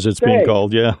Resignation, as it's being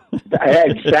called,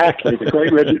 Exactly, the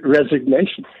Great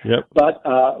Resignation. Yep. But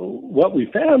what we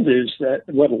found is that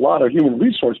what a lot of human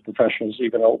resource professionals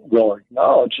even will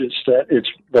acknowledge is that it's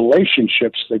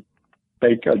relationships that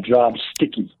make a job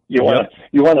sticky. You want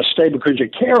to stay because you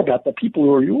care about the people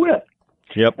who are you with.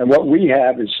 Yep. And what we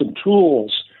have is some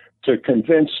tools to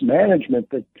convince management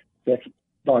that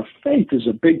our faith is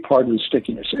a big part of the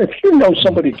stickiness. If you know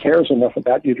somebody cares enough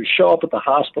about you to show up at the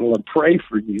hospital and pray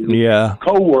for you,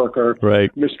 coworker,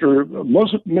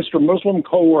 Mr. Muslim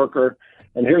coworker,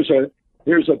 and here's a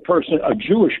person, a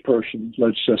Jewish person,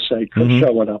 let's just say,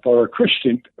 showing up, or a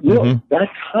Christian, that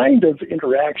kind of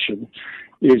interaction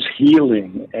is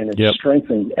healing, and it's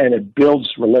strengthening, and it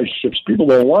builds relationships. People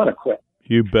don't want to quit.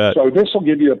 You bet. So this will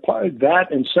give you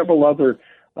that and several other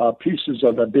pieces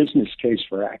of a business case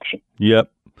for action.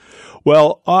 Yep.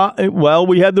 Well,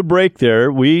 we had the break there.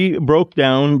 We broke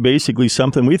down basically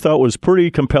something we thought was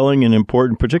pretty compelling and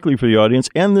important, particularly for the audience.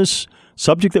 And this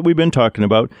subject that we've been talking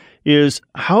about is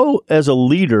how, as a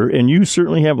leader, and you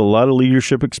certainly have a lot of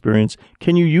leadership experience,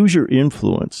 can you use your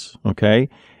influence? Okay.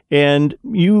 And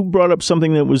you brought up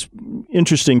something that was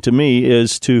interesting to me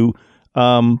is to,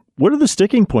 what are the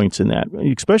sticking points in that,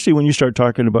 especially when you start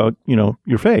talking about,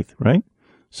 your faith, right?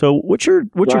 So what's your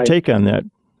take on that?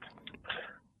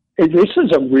 This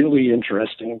is a really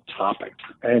interesting topic,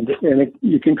 and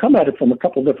you can come at it from a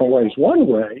couple different ways. One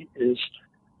way is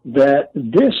that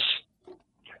this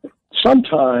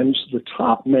sometimes the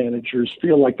top managers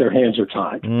feel like their hands are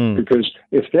tied because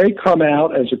if they come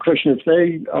out as a Christian, if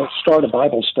they start a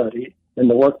Bible study in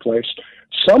the workplace,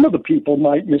 some of the people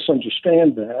might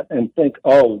misunderstand that and think,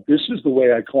 oh, this is the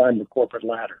way I climb the corporate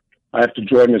ladder. I have to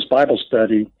join this Bible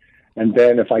study, and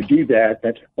then if I do that,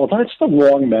 that's the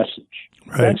wrong message.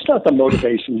 Right. That's not the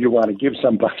motivation you want to give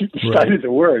somebody to study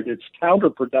the Word. It's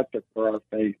counterproductive for our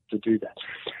faith to do that.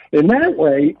 In that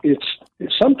way, it's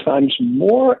sometimes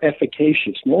more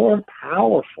efficacious, more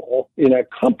powerful in a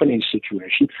company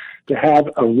situation to have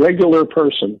a regular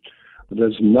person that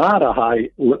is not a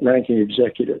high-ranking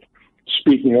executive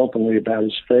speaking openly about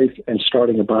his faith and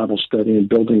starting a Bible study and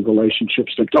building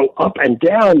relationships that go up and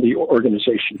down the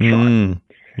organization chart.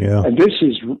 Yeah. And this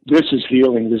is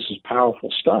healing. This is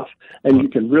powerful stuff, and you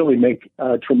can really make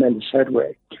tremendous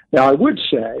headway. Now, I would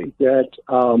say that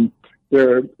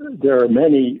there are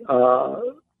many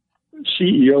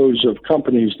CEOs of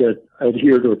companies that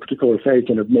adhere to a particular faith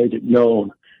and have made it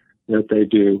known that they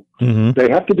do. Mm-hmm. They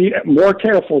have to be more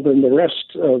careful than the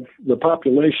rest of the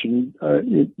population,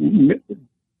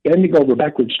 bending over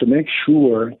backwards to make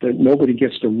sure that nobody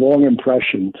gets the wrong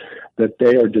impression that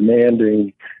they are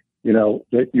demanding,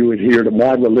 that you adhere to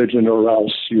my religion or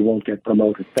else you won't get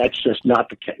promoted. That's just not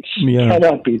the case. Yeah. It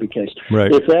cannot be the case.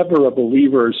 Right. If ever a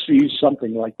believer sees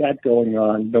something like that going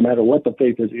on, no matter what the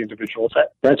faith of the individual,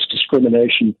 that's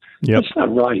discrimination. Yep. That's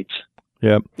not right.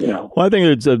 Yeah. Well, I think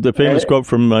it's the famous quote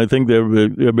from, I think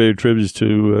everybody attributes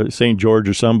to St. George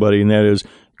or somebody, and that is,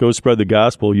 go spread the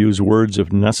gospel, use words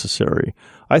if necessary.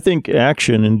 I think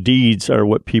action and deeds are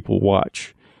what people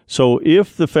watch. So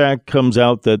if the fact comes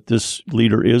out that this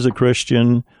leader is a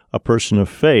Christian, a person of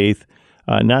faith,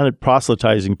 not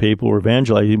proselytizing people or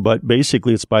evangelizing, but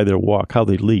basically it's by their walk, how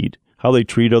they lead, how they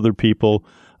treat other people,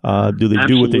 do they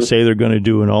do what they say they're going to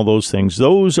do, and all those things.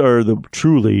 Those are the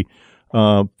truly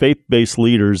faith-based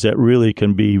leaders that really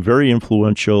can be very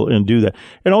influential and do that,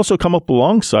 and also come up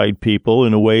alongside people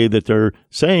in a way that they're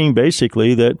saying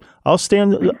basically that I'll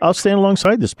stand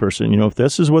alongside this person. If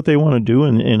this is what they want to do,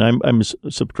 and I'm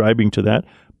subscribing to that,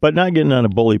 but not getting on a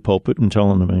bully pulpit and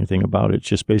telling them anything about it.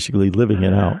 Just basically living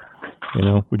it out.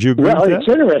 Would you agree with that? Well, it's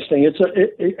interesting.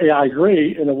 I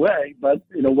agree in a way, but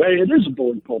in a way it is a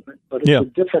bully pulpit, but it's a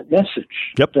different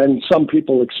message than some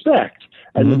people expect.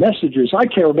 And the message is, I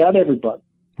care about everybody.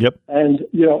 Yep. And,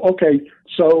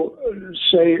 so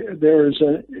say there is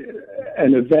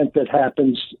an event that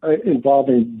happens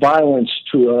involving violence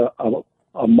to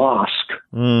a mosque.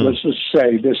 Let's just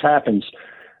say this happens.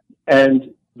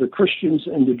 And the Christians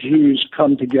and the Jews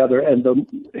come together, and the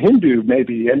Hindu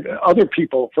maybe, and other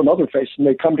people from other faiths, and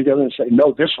they come together and say,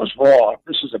 no, this was wrong.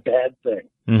 This is a bad thing.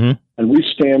 Mm-hmm. And we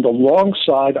stand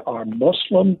alongside our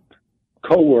Muslim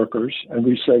co-workers, and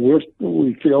we say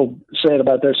we feel sad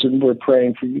about this, and we're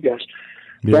praying for you guys.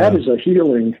 Yeah. That is a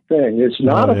healing thing. It's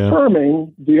not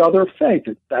affirming the other faith.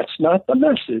 That's not the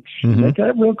message. Mm-hmm. Make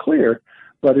that real clear.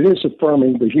 But it is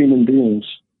affirming the human beings.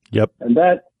 Yep. And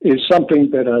that is something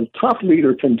that a top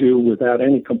leader can do without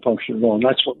any compunction at all. And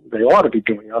that's what they ought to be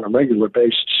doing on a regular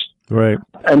basis. Right.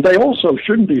 And they also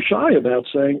shouldn't be shy about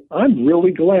saying, I'm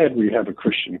really glad we have a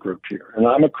Christian group here, and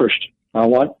I'm a Christian. I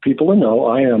want people to know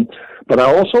I am, but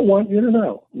I also want you to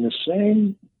know, in the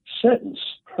same sentence,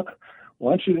 I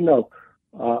want you to know,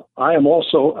 I am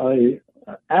also an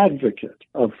advocate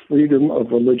of freedom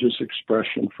of religious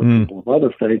expression for people of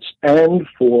other faiths and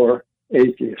for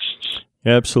atheists.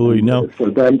 Absolutely. Now,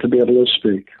 for them to be able to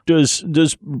speak.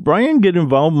 Does Brian get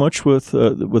involved much with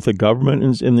the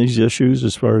government in these issues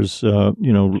as far as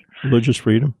religious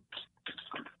freedom?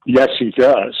 Yes, he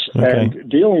does. Okay. And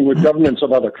dealing with governments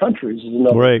of other countries is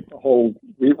another whole.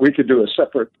 We could do a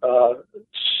separate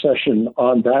session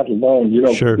on that alone.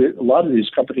 Sure. A lot of these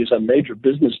companies have major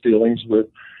business dealings with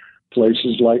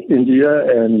places like India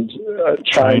and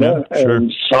China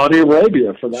and Saudi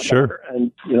Arabia, for that matter.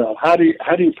 And how do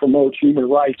you promote human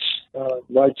rights,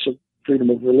 rights of freedom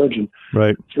of religion,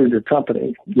 through your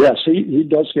company? Yes, he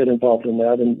does get involved in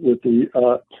that, and with the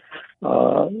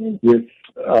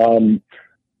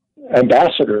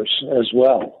ambassadors as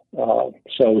well. So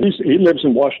he lives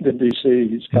in Washington, D.C.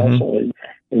 He's constantly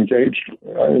engaged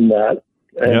in that,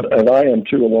 and I am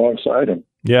too, alongside him.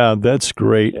 Yeah, that's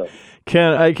great. Yeah.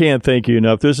 Ken, I can't thank you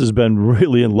enough. This has been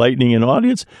really enlightening. And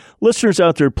audience, listeners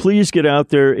out there, please get out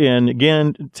there and,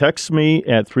 again, text me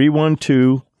at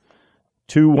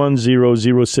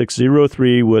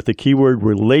 312-210-0603 with the keyword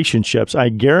relationships. I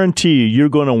guarantee you're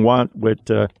going to want what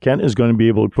Ken is going to be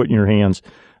able to put in your hands.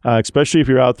 especially if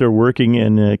you're out there working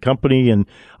in a company, and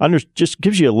just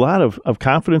gives you a lot of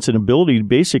confidence and ability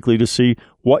basically to see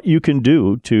what you can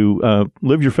do to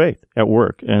live your faith at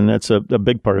work. And that's a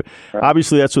big part of it. Right.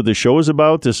 Obviously, that's what the show is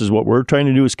about. This is what we're trying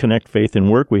to do, is connect faith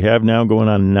and work. We have now going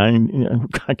on 9,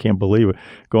 I can't believe it,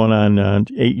 going on 9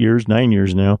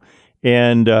 years now.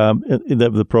 And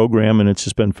the program, and it's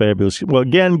just been fabulous. Well,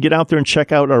 again, get out there and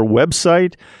check out our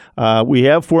website. We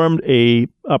have formed a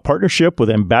partnership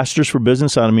with Ambassadors for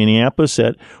Business out of Minneapolis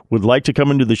that would like to come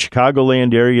into the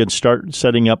Chicagoland area and start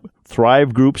setting up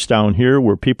Thrive groups down here,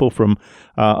 where people from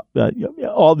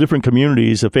all different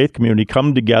communities, the faith community,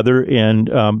 come together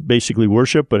and basically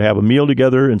worship, but have a meal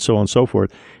together, and so on and so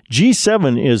forth.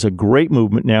 G7 is a great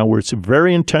movement now where it's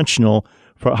very intentional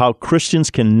for how Christians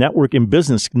can network in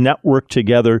business, network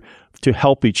together to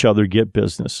help each other get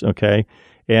business, okay?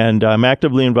 And I'm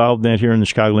actively involved in that here in the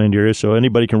Chicagoland area, so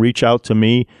anybody can reach out to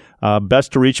me.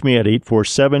 Best to reach me at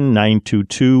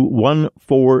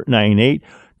 847-922-1498.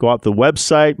 Go out the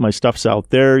website. My stuff's out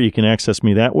there. You can access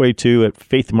me that way, too, at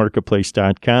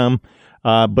faithmarketplace.com.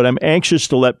 But I'm anxious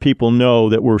to let people know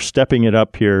that we're stepping it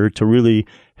up here to really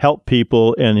help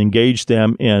people and engage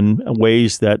them in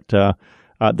ways that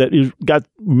that got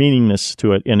meaningness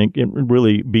to it, and it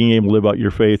really being able to live out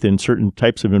your faith in certain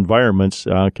types of environments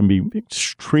can be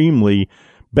extremely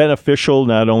beneficial,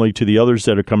 not only to the others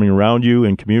that are coming around you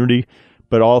in community,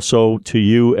 but also to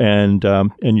you and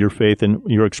your faith and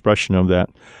your expression of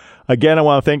that. Again, I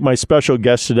want to thank my special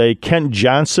guest today, Kent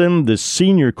Johnson, the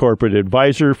Senior Corporate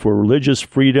Advisor for Religious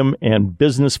Freedom and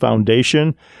Business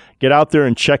Foundation. Get out there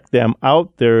and check them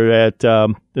out. They're at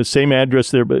the same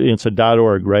address there, but it's a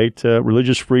 .org, right?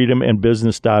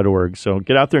 religiousfreedomandbusiness.org. So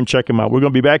get out there and check them out. We're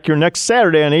going to be back here next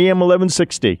Saturday on AM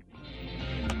 1160.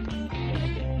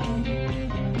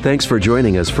 Thanks for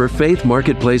joining us for Faith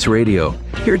Marketplace Radio,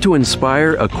 here to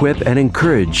inspire, equip, and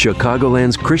encourage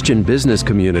Chicagoland's Christian business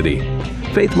community.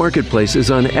 Faith Marketplace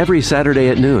is on every Saturday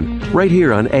at noon, right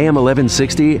here on AM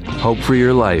 1160, Hope for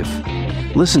Your Life.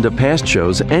 Listen to past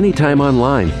shows anytime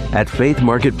online at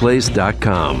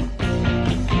faithmarketplace.com.